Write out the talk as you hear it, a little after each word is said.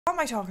What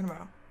am I talking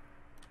about?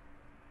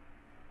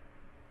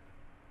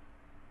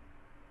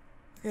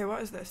 Okay,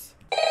 what is this?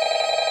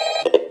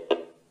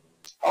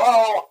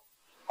 Oh!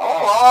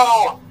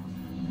 Oh!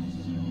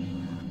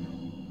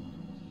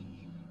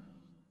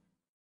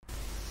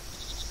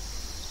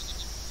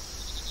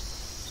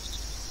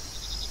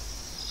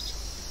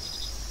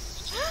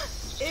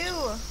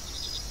 Ew.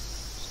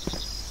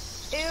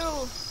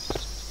 Ew.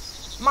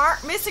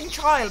 Missing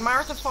child,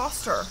 Martha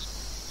Foster.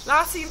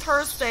 Last seen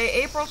Thursday,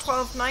 April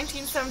 12th,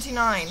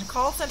 1979.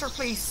 Call center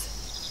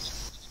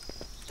police.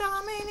 Can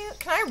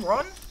I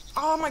run?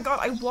 Oh my god,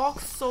 I walk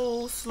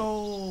so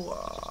slow.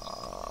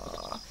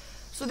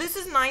 So this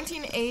is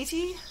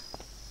 1980?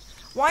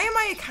 Why am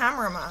I a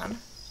cameraman?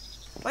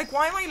 Like,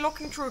 why am I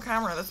looking through a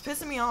camera? That's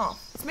pissing me off.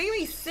 It's making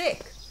me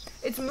sick.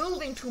 It's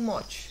moving too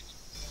much.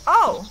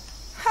 Oh.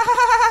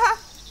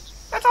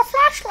 That's a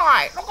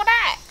flashlight. Look at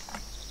that.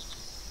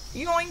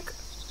 Yoink.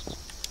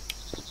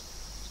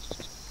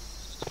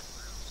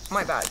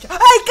 My bad.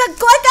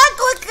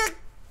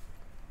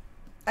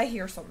 I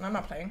hear something. I'm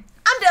not playing.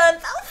 I'm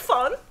done. That was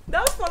fun. That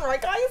was fun, right,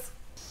 guys?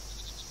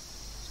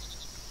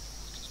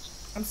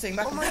 I'm sitting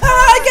back. Oh my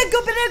god.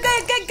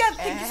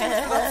 Thank you so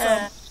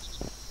much.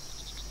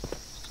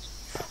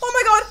 Oh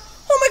my god.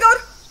 Oh my god.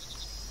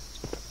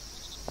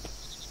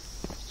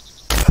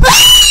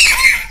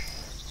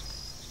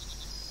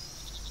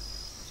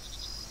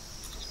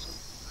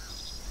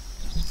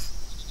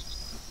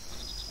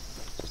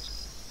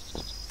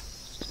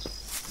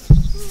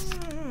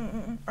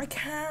 I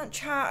can't,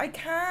 chat. I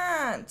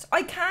can't.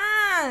 I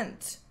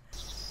can't.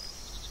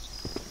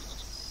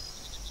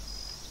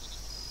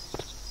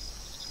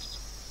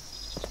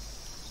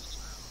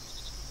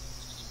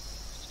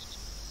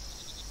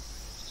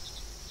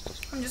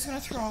 I'm just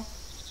gonna throw.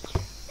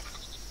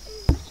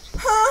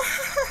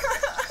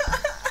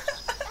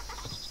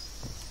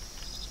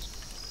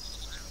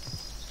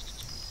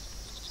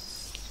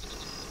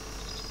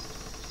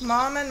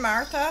 Mom and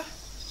Martha,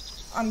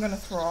 I'm gonna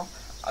throw.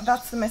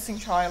 That's the missing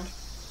child.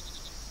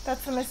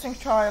 That's the missing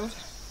child.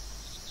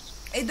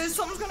 Hey, there's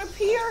someone's gonna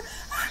appear.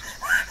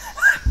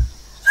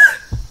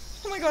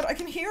 Oh my god, I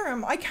can hear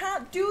him. I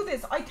can't do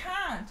this. I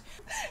can't.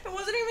 It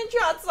wasn't even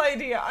Chat's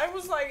idea. I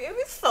was like, it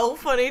was so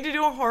funny to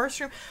do a horror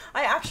stream.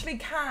 I actually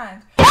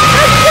can't.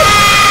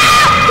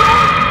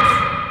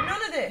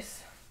 None of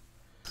this.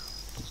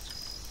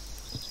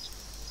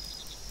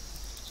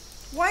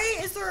 Why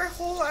is there a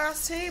whole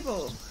ass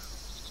table?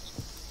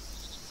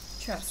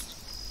 Chest.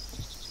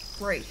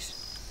 Great.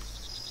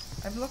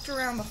 I've looked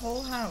around the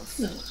whole house.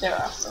 They're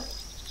awesome.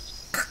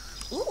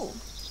 Ooh.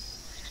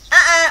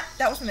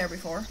 That wasn't there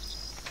before.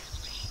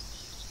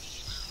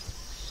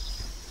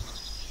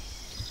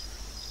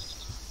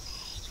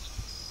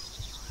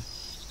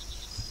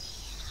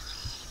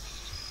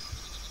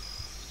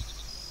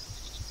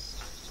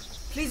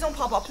 Please don't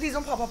pop up. Please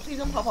don't pop up. Please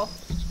don't pop up.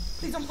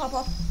 Please don't pop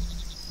up.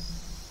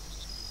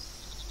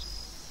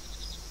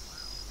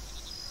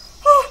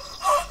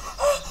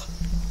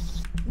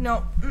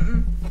 No.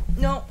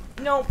 No.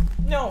 No.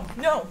 No.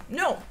 No.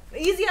 No.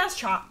 Easy ass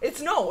chat.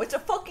 It's no. It's a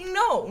fucking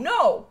no.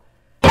 No.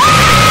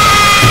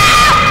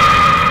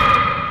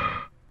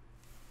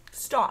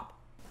 Stop.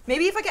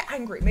 Maybe if I get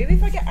angry. Maybe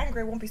if I get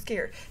angry, I won't be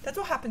scared. That's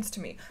what happens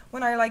to me.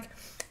 When I like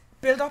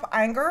build up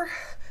anger,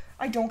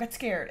 I don't get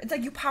scared. It's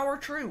like you power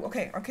through.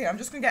 Okay. Okay. I'm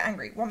just gonna get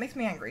angry. What makes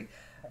me angry?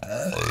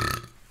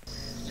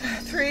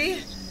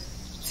 3,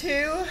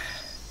 2,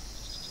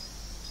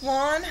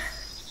 1.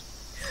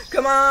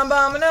 Come on,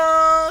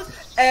 Bominos.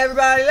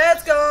 Everybody,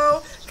 let's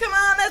go. Come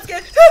on, let's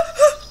get.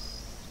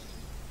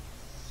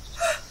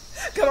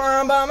 Come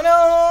on,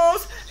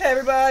 Bominos.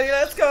 Everybody,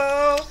 let's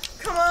go.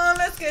 Come on,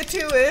 let's get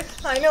to it.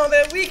 I know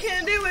that we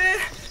can do it.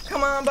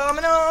 Come on,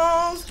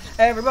 Bominos.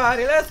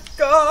 Everybody, let's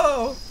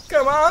go.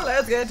 Come on,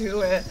 let's get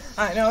to it.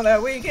 I know that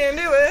we can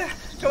do it.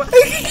 Come on.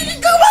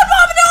 Come on,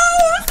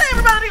 Bominos.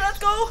 Everybody, let's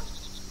go.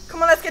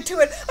 Come on, let's get to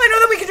it. I know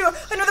that we can do it.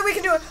 I know that we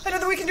can do it. I know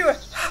that we can do it.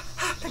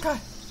 Thank God.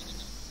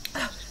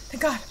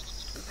 Thank God.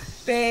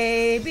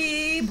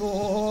 Baby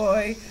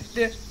boy.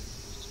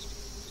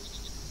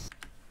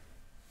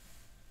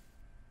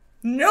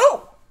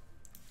 No.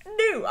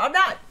 No, I'm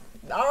not.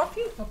 I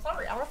refuse. I'm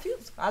sorry. I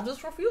refuse. I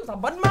just refuse.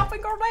 I'm butting my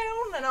finger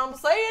down and I'm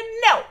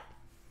saying no.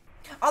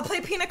 I'll play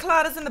Pina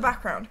Coladas in the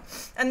background.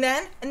 And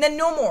then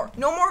no more.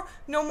 No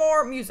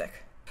more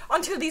music.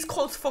 Until these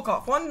cults fuck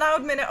off. 1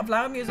 loud minute of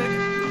loud music.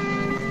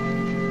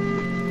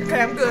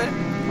 Okay, I'm good.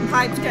 I'm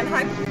hyped, getting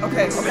hyped.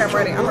 Okay, I'm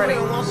ready. I'm ready.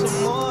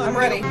 I'm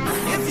ready.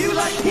 If you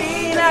like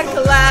Pina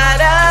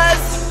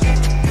Coladas,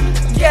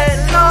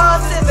 getting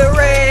lost in the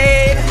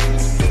rain,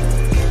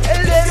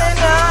 living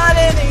on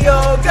in the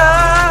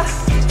yoga,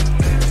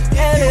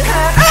 and it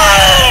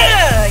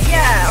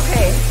yeah,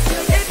 okay.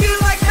 If you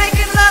like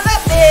making love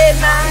at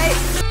midnight,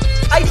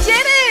 I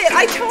did it!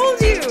 I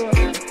told you!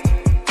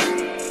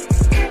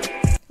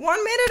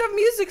 1 minute of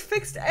music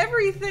fixed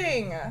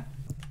everything.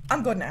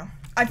 I'm good now.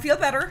 I feel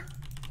better.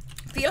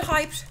 Feel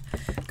hyped.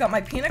 Got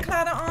my pina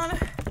colada on.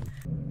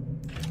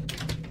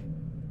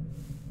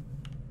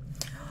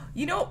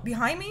 You know,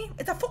 behind me,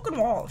 it's a fucking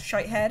wall,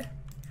 shite head.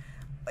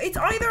 It's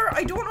either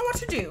I don't know what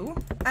to do,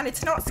 and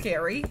it's not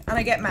scary, and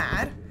I get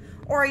mad,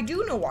 or I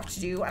do know what to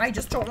do, and I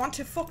just don't want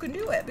to fucking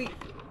do it.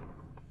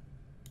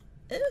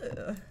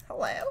 Ew,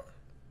 hello?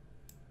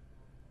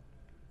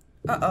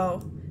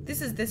 Uh-oh.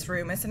 This is this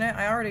room, isn't it?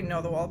 I already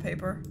know the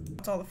wallpaper.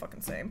 It's all the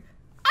fucking same.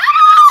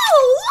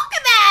 Oh, look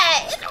at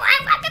that! It's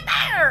right fucking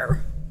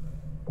there!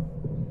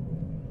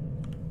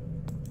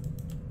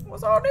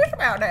 What's all this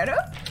about,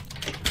 Anna?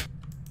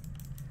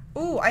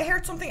 Ooh, I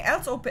heard something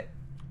else open.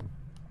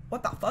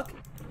 What the fuck?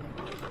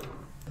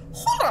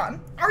 Hold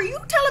on. Are you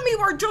telling me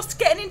we're just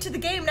getting into the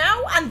game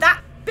now and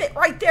that bit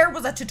right there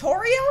was a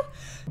tutorial?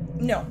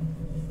 No.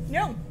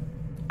 No.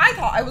 I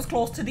thought I was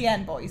close to the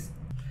end, boys.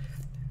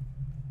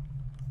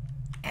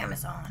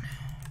 Amazon.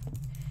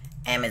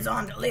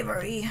 Amazon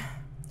delivery.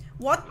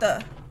 What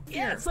the?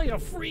 Yeah, it's like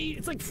free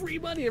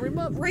money every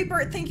month.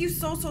 Reaper, thank you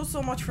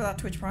so much for that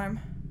Twitch Prime.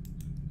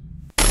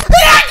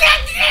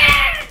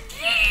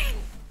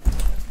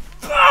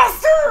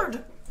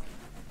 Bastard!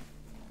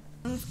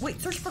 Wait,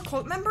 search for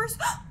cult members?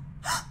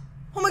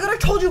 Oh my god, I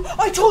told you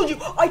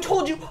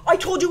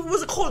it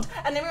was a cult.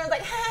 And everyone's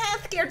like, ha,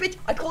 scared bitch.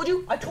 I told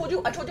you. Come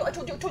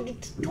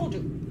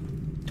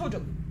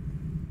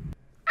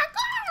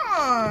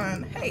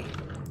on. Hey,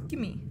 give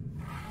me.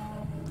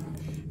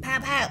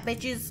 Pop out,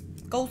 bitches.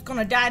 Ghost's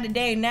gonna die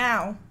today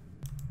now.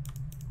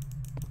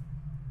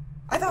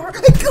 I thought her.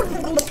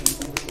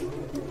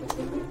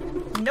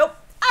 Nope.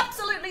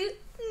 Absolutely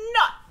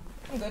not.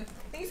 I'm good.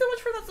 Thank you so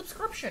much for that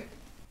subscription.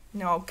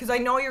 No, because I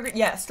know you're.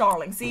 Yeah,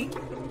 stalling. See?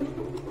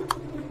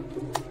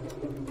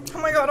 Oh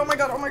my god, oh my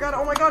god, oh my god,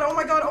 oh my god, oh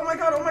my god, oh my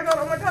god, oh my god,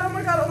 oh my god, oh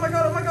my god, oh my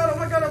god, oh my god, oh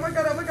my god, oh my god, oh my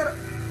god.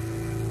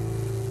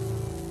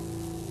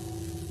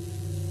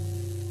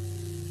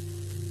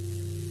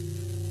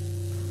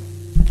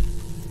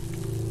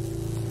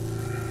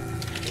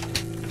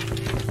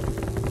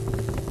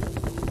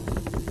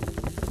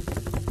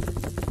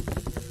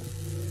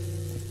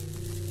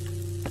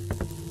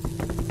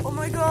 Oh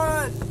my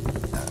god.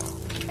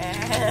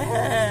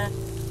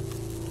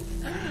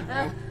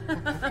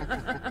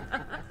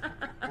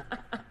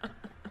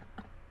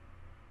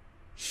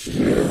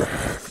 You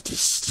have to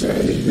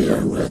stay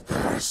here with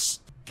us.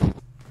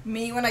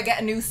 Me when I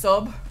get a new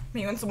sub.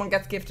 Me when someone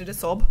gets gifted a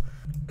sub.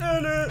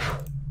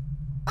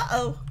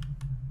 Uh-oh.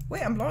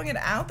 Wait, I'm blowing it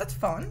out? That's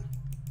fun.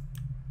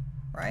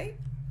 Right?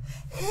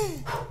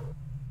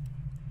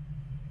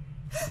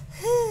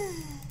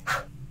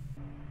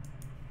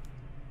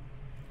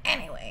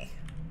 Anyway.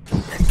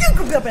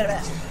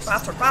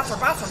 Bastard.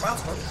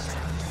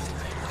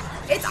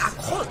 It's a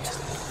cult.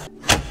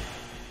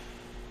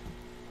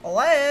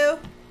 Hello?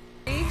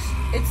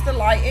 It's the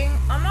lighting.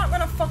 I'm not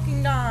gonna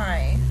fucking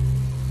die.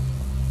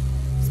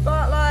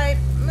 Spotlight,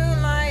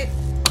 moonlight.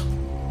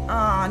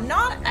 Ah,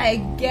 not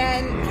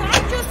again. Can I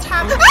just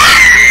have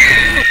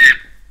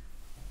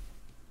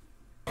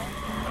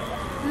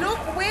Look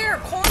where,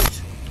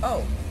 cunt.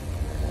 Oh.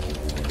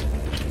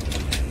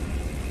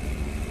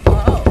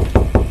 Oh.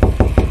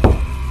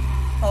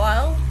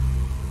 Hello?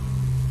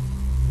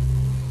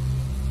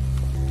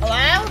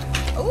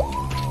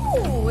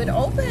 Hello? Ooh, it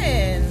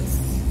opens.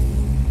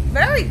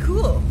 Very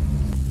cool.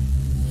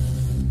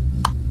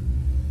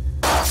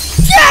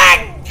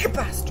 You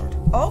bastard.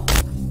 Oh,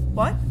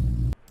 what?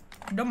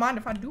 Don't mind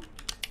if I do.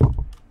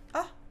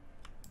 Ah.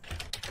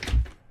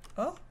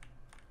 Oh.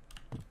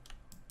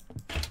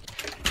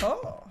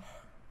 Oh.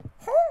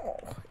 Oh,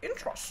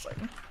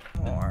 interesting.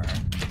 More.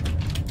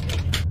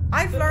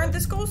 I've learned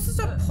this ghost is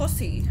a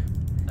pussy.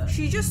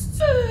 She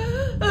just...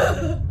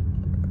 Oh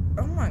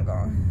my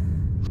god.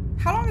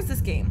 How long is this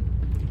game?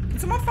 Can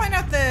someone find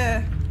out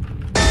the...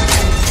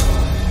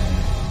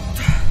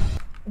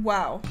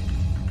 Wow.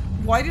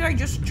 Why did I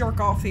just jerk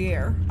off the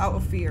air out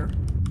of fear?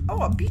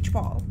 Oh, a beach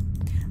ball.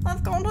 Let's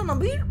go to the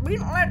beach.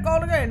 Let's go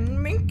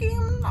again. Mickey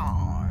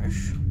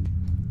Minaj.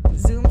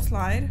 Zoom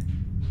slide.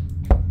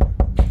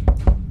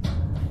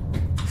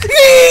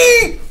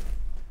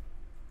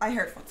 I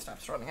heard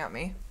footsteps running at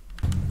me.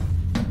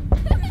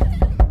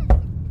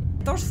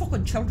 There's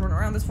fucking children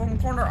around this fucking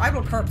corner. I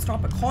will curb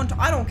stop a cunt.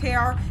 I don't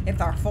care if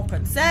they're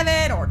fucking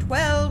 7 or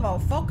 12. I'll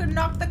fucking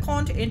knock the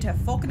cunt into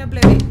fucking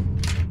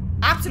oblivion.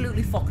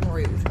 Absolutely fucking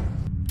rude.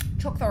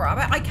 Chuck the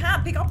rabbit. I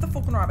can't pick up the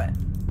fucking rabbit.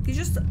 He's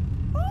just...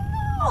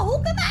 Oh,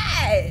 look at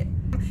that.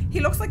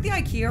 He looks like the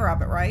IKEA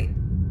rabbit, right?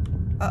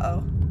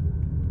 Uh-oh.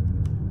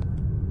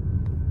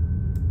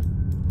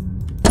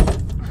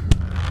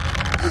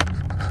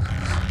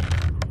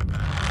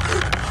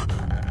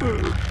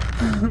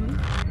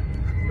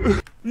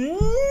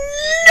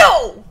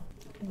 No!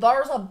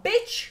 There's a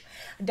bitch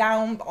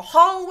down the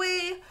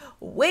hallway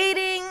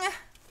waiting.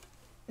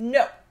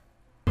 No.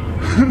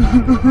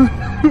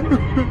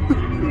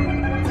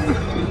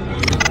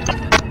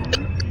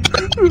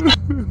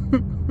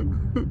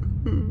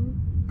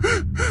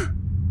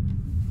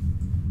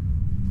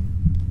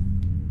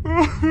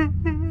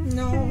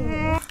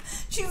 No.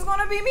 She's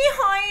gonna be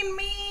behind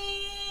me.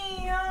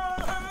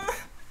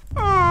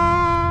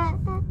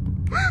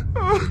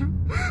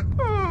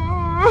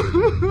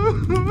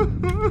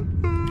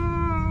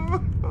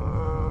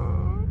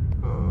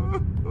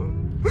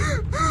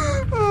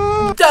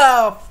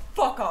 Oh,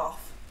 fuck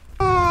off.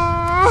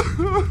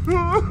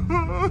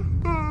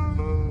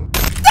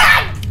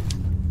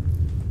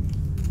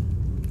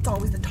 It's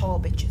always the tall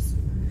bitches.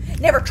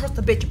 Never trust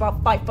a bitch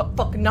about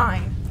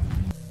 5'9".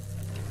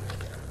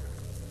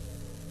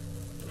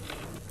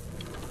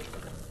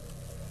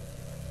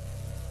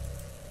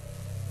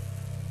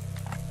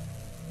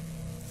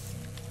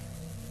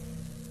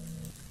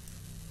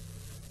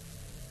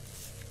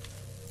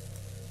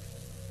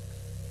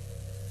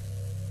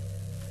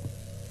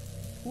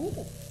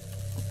 Ooh.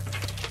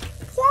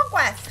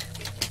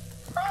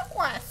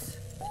 Progress.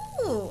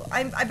 Ooh.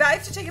 I bet I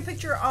have to take a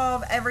picture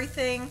of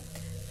everything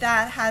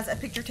that has a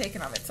picture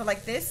taken of it. So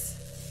like this.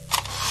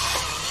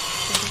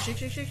 Shake,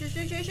 shake, shake, shake,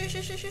 shake, shake, shake,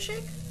 shake, shake, shake,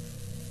 shake.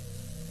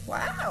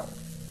 Wow.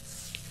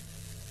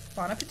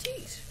 Bon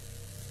appetit.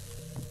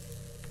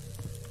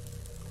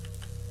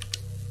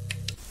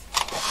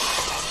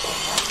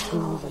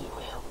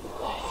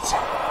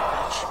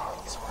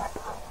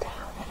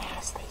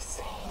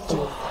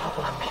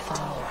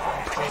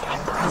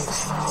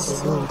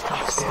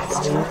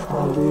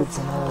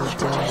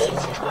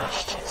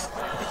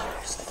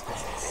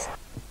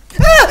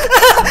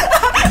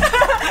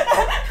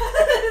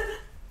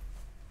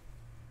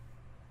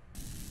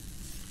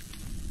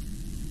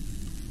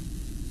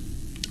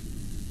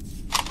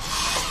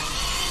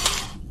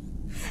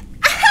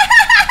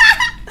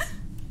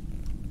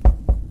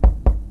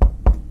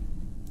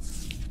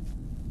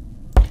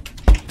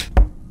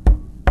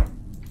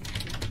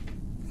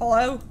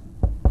 Hello?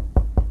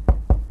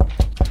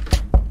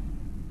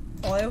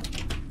 Hello?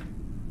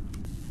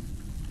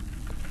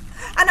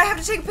 And I have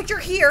to take a picture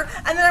here,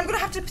 and then I'm gonna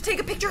have to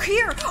take a picture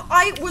here.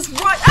 I was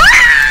right.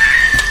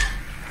 Ah!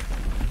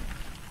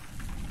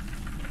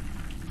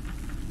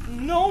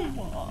 No.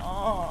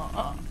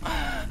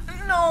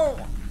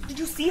 No. Did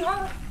you see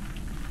her?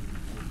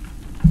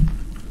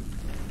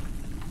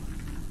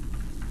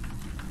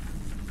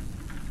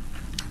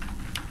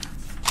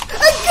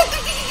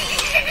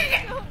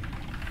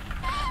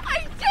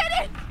 I did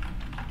it!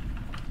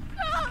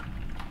 No!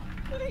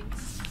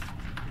 Please.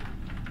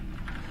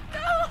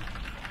 No!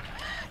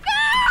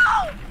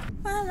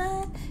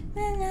 No!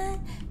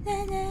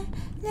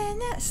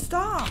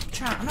 Stop,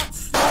 chat. I'm not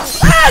slow.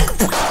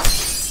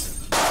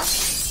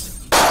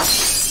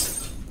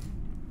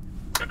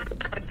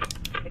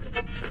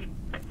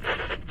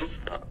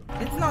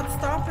 It's not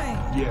stopping.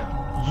 Yeah,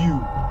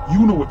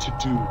 you know what to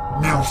do.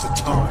 Now's the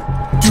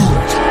time. Do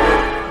it.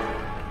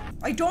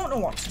 I don't know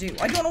what to do.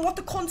 I don't know what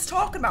the cunt's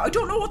talking about. I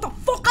don't know what the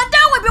fuck I do.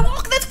 I've been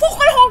walking this fucking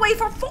hallway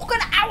for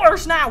fucking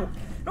hours now.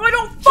 No, I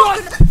don't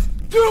fucking...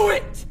 Just do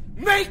it!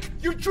 Make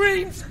your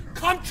dreams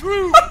come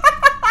true!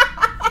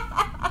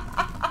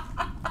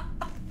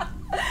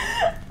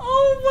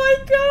 Oh my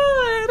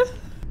god.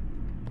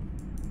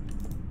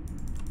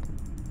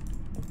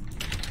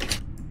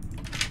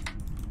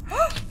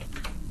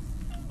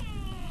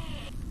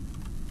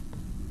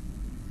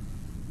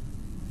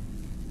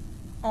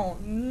 Oh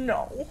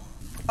no.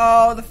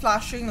 Oh, the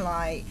flashing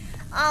light.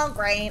 Oh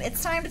great,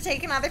 it's time to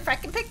take another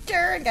fucking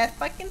picture and get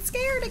fucking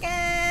scared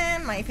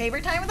again. My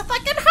favorite time of the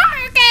fucking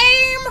horror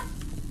game.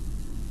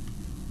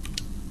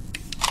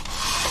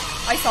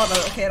 I saw the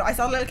little kid. I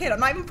saw the little kid. I'm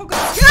not even fucking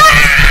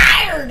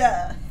scared.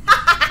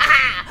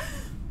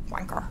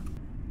 Wanker.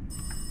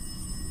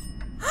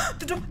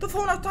 The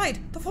phone outside.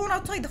 The phone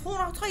outside. The phone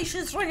outside.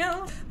 She's ringing.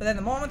 But then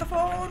the moment the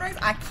phone rings,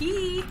 a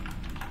key.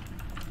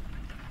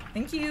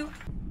 Thank you.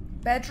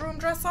 Bedroom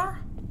dresser.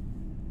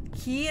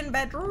 Key in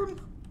bedroom.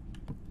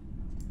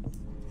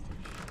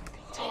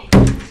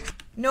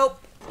 Nope.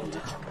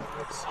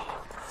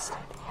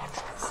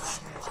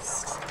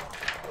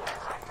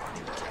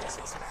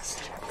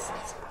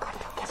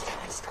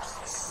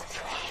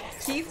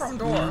 Key from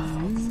door.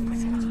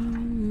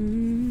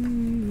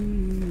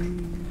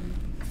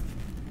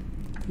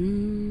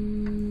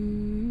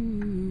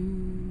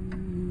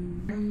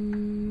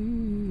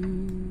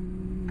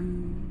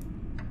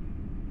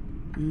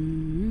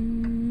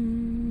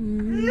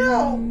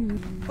 No.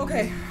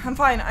 Okay, I'm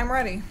fine. I'm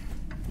ready.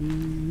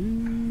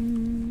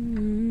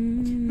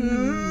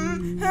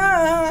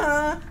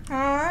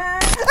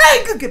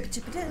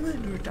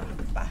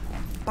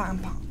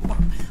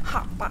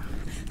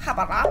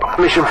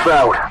 Mission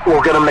failed.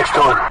 We'll get him next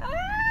time.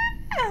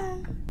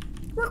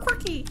 We're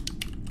quirky.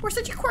 We're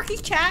such a quirky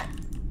chat.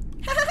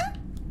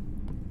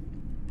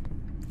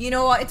 You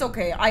know what? It's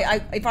okay.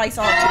 If I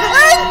saw it.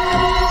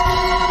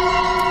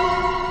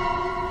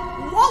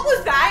 What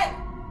was that?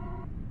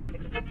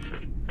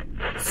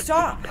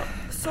 Stop.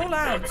 So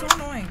loud. So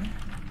annoying.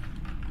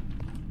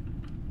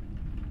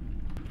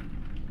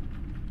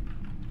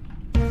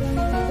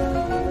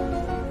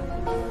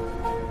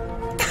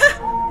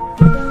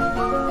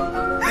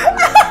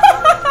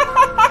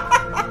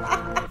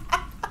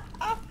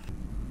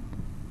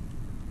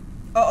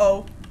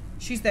 Uh-oh.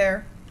 She's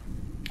there.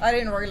 I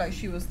didn't realize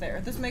she was there.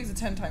 This makes it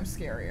 10 times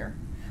scarier.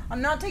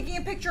 I'm not taking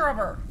a picture of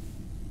her.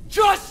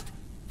 Just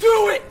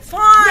do it!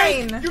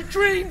 Fine! Make your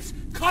dreams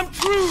come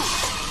true!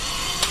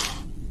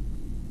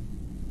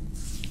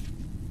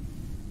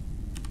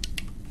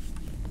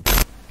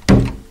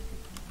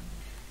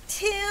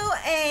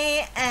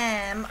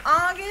 a.m.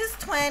 August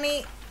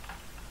 20.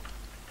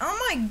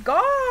 Oh my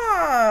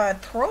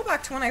god!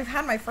 Throwback to when I've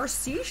had my first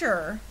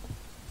seizure.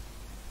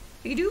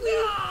 He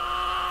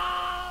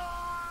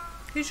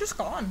He's just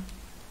gone.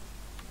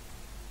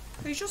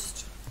 He's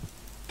just...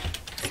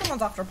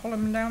 Someone's after pulling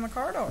him down the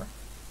corridor.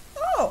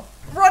 Oh!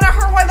 Run at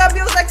her while that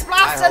music's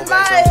blasting,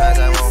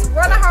 guys!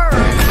 Run at her!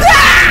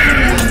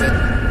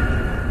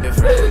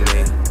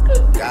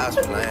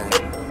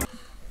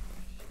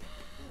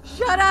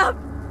 Shut up!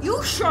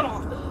 You shut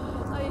up!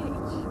 I hate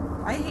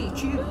I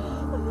hate you. you.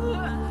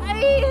 I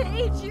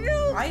hate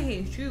you. I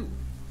hate you.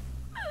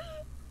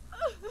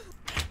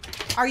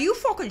 Are you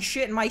fucking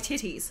shitting my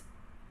titties?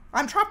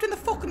 I'm trapped in the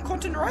fucking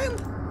cunting room.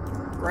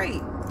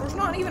 Great. There's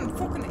not even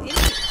fucking in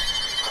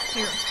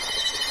here.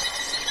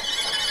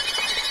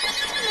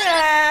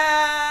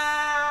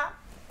 Yeah.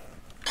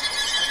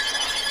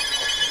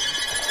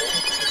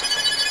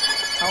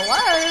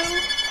 Hello?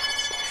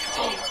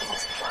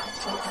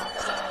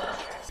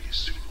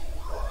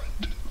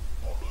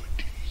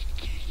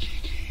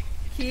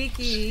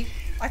 Kiki.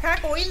 I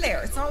can't go in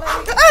there. It's not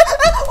letting me.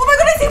 Oh my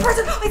god, I see a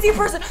person! I see a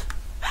person!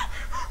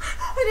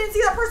 I didn't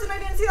see that person! I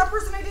didn't see that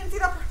person! I didn't see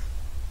that person!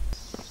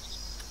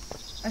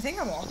 I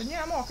think I'm walking.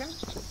 Yeah, I'm walking.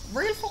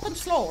 Real fucking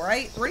slow,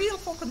 right? Real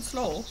fucking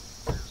slow.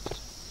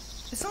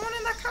 Is someone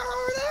in that car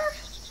over there?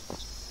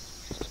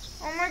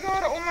 Oh my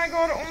god, oh my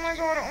god, oh my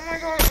god, oh my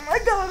god, oh my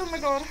god, oh my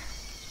god.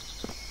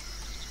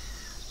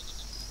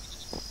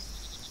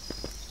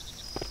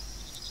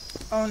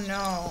 Oh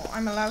no,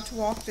 I'm allowed to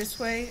walk this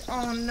way?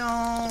 Oh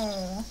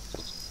no.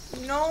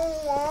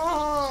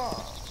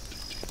 No.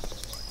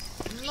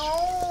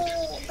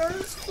 No,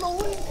 there's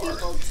flowing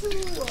people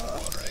too.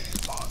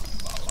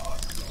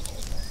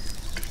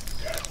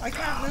 I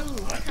can't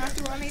move. I can't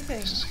do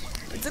anything.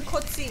 It's a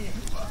cutscene.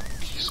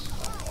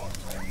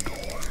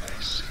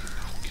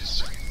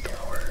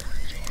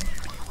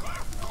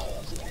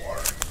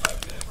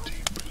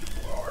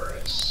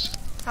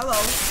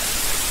 Hello.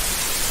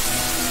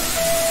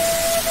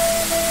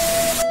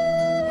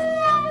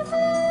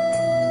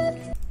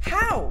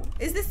 How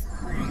is this?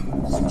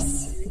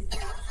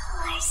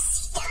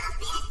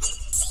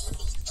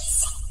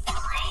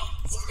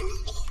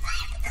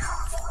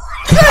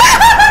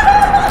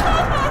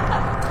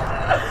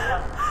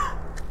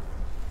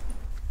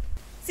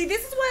 See,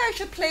 this is why I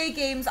should play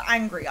games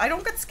angry. I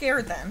don't get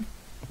scared then.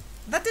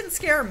 That didn't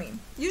scare me.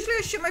 Usually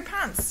I shit my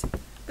pants.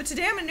 But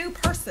today I'm a new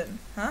person.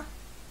 Huh?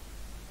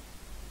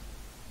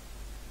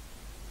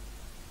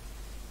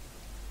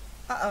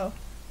 Uh-oh.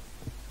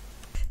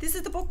 This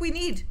is the book we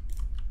need.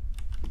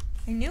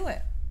 I knew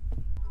it.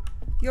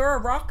 You're a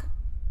rock,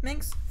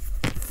 Minx?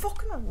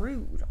 Fucking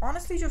rude.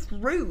 Honestly, just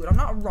rude. I'm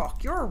not a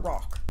rock. You're a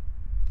rock.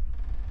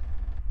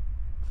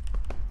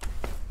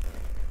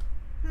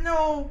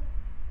 No.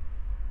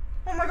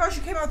 Oh my gosh,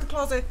 she came out of the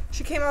closet.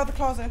 She came out of the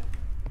closet.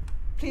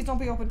 Please don't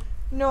be open.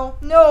 No,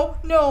 no,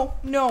 no,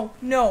 no,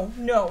 no,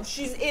 no.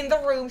 She's in the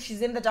room.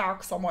 She's in the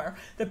dark somewhere.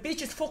 The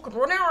bitch is fucking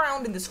running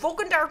around in this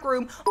fucking dark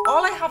room.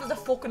 All I have is a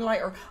fucking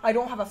lighter. I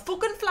don't have a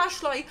fucking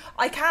flashlight.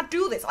 I can't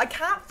do this. I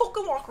can't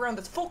fucking walk around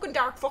this fucking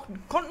dark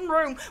fucking cunting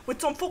room with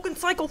some fucking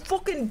psycho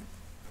fucking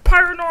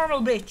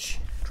paranormal bitch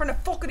trying to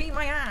fucking eat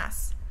my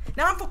ass.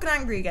 Now I'm fucking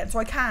angry again, so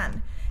I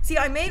can. See,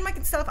 I made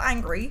myself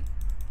angry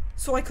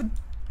so I could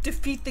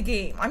defeat the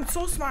game. I'm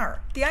so smart.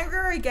 The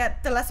angrier I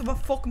get, the less of a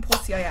fucking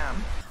pussy I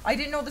am. I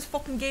didn't know this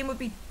fucking game would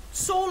be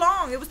so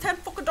long. It was $10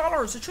 fucking.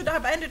 It should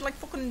have ended like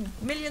fucking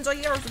millions of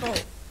years ago.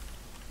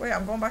 Wait,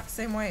 I'm going back the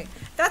same way.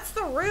 That's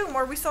the room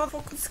where we saw the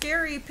fucking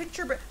scary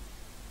picture, but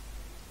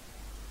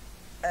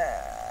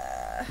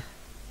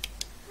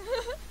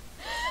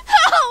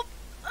Help!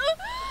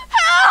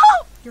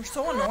 Help! you're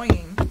so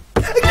annoying. Go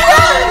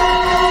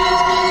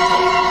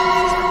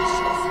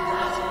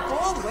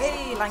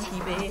away, lanky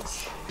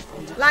bitch.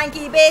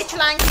 Lanky bitch,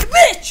 lanky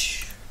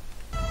bitch!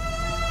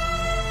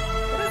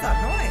 What is that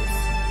noise?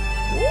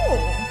 Ooh.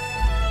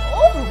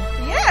 Oh,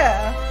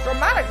 yeah.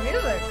 Dramatic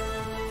music.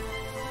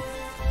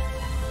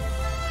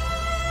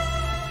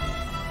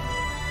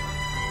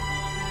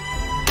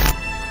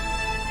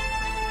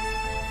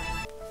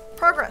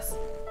 Progress.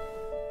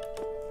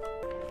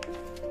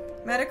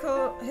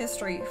 Medical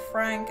history.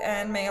 Frank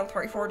and male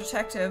 34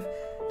 detective.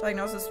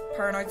 Diagnosis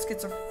paranoid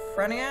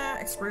schizophrenia,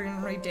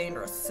 extremely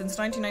dangerous. Since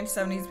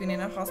 1997 he's been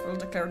in a hospital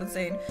declared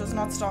insane. Does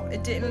not stop.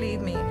 It didn't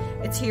leave me.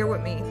 It's here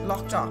with me.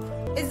 Locked up.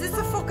 Is this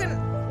a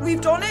fucking...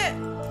 We've done it?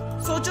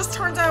 So it just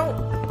turns out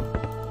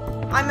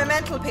I'm a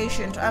mental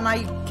patient and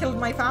I killed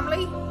my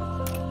family?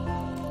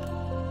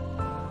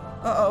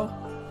 Uh-oh.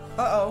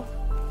 Uh-oh.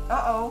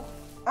 Uh-oh.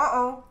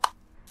 Uh-oh.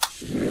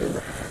 You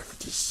have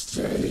to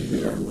stay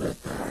here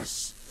with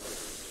us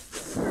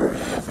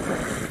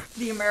forever.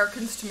 The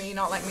Americans to me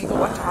not letting me go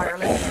back to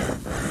Ireland.